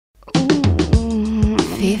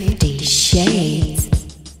50 Shades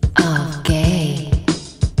of Gay.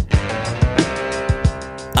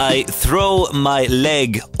 I throw my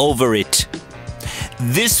leg over it.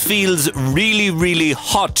 This feels really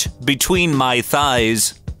hot between my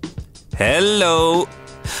thighs. Hello.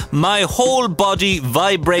 My whole body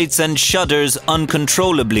vibrates and shudders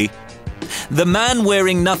uncontrollably. The man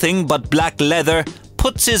wearing nothing but black leather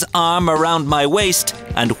puts his arm around my waist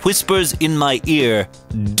and whispers in my ear.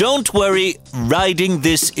 "Don't worry, riding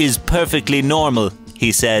this is perfectly normal,"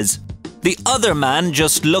 he says. The other man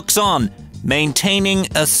just looks on, maintaining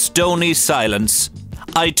a stony silence.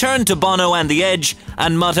 I turn to Bono and the Edge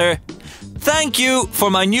and mutter, "Thank you for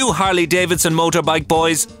my new Harley-Davidson motorbike,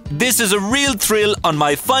 boys. This is a real thrill on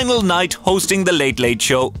my final night hosting the Late Late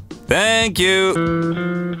Show. Thank you."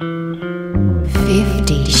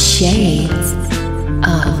 50 Shades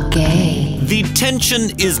of Gay. The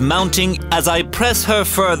tension is mounting as I press her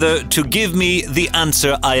further to give me the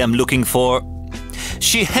answer I am looking for.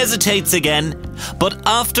 She hesitates again, but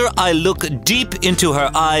after I look deep into her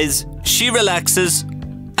eyes, she relaxes.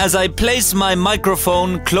 As I place my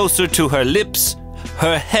microphone closer to her lips,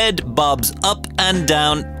 her head bobs up and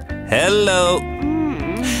down. Hello.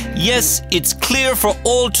 Yes, it's clear for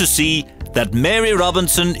all to see that Mary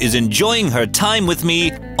Robinson is enjoying her time with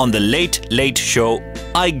me on the Late Late Show.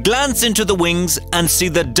 I glance into the wings and see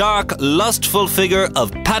the dark, lustful figure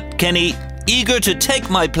of Pat Kenny, eager to take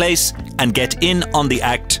my place and get in on the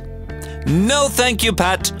act. "No thank you,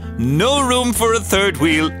 Pat. No room for a third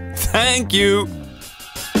wheel. Thank you."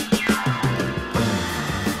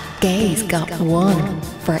 Gay's got one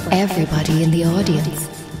for everybody in the audience.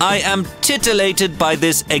 I am titillated by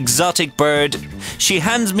this exotic bird. She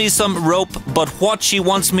hands me some rope, but what she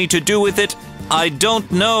wants me to do with it, I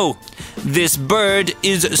don't know. This bird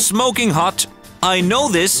is smoking hot. I know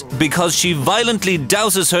this because she violently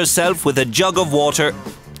douses herself with a jug of water.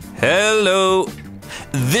 Hello.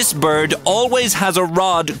 This bird always has a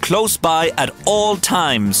rod close by at all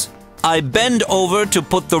times. I bend over to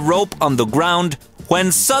put the rope on the ground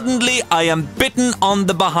when suddenly I am bitten on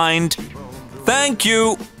the behind. Thank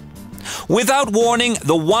you. Without warning,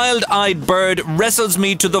 the wild-eyed bird wrestles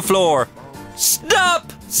me to the floor.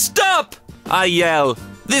 "Stop! Stop!" I yell.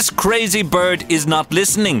 This crazy bird is not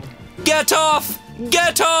listening. "Get off!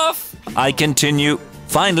 Get off!" I continue.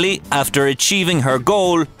 Finally, after achieving her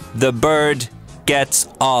goal, the bird gets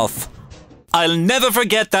off. I'll never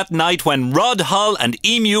forget that night when Rod Hull and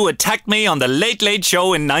Emu attacked me on the Late Late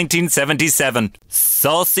Show in 1977.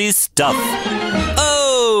 Saucy stuff.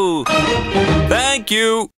 Oh! Thank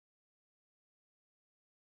you.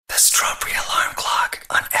 The Strawberry Alarm Clock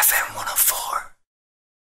on FM 104.